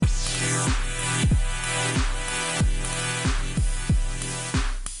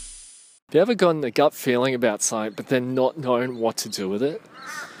Have you ever gotten a gut feeling about something, but then not knowing what to do with it?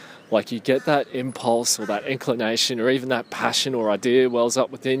 Like you get that impulse or that inclination or even that passion or idea wells up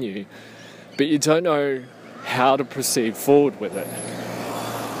within you, but you don't know how to proceed forward with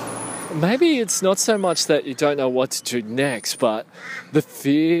it. Maybe it's not so much that you don't know what to do next, but the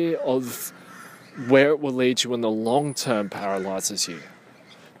fear of where it will lead you in the long term paralyzes you,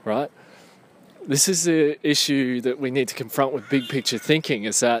 right? This is the issue that we need to confront with big picture thinking,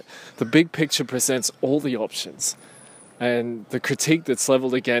 is that the big picture presents all the options. And the critique that's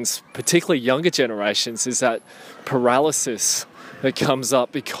leveled against particularly younger generations is that paralysis that comes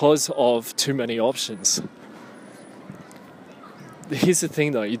up because of too many options. Here's the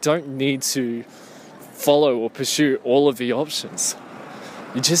thing though, you don't need to follow or pursue all of the options.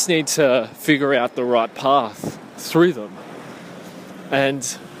 You just need to figure out the right path through them.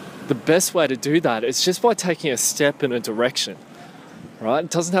 And the best way to do that is just by taking a step in a direction, right?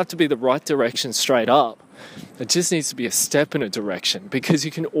 It doesn't have to be the right direction straight up. It just needs to be a step in a direction, because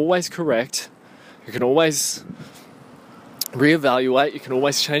you can always correct, you can always reevaluate, you can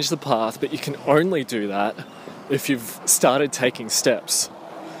always change the path, but you can only do that if you've started taking steps.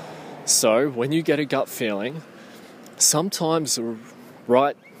 So when you get a gut feeling, sometimes the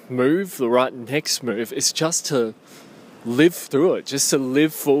right move, the right next move is just to live through it, just to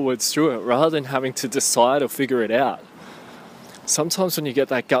live forwards through it, rather than having to decide or figure it out. Sometimes when you get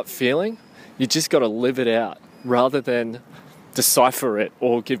that gut feeling, you just got to live it out, rather than decipher it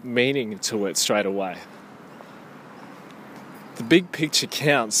or give meaning to it straight away. The big picture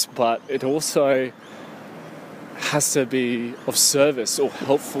counts, but it also has to be of service or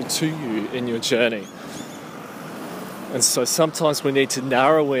helpful to you in your journey. And so sometimes we need to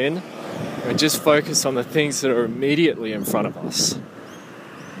narrow in and just focus on the things that are immediately in front of us.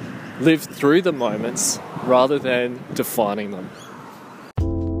 Live through the moments rather than defining them.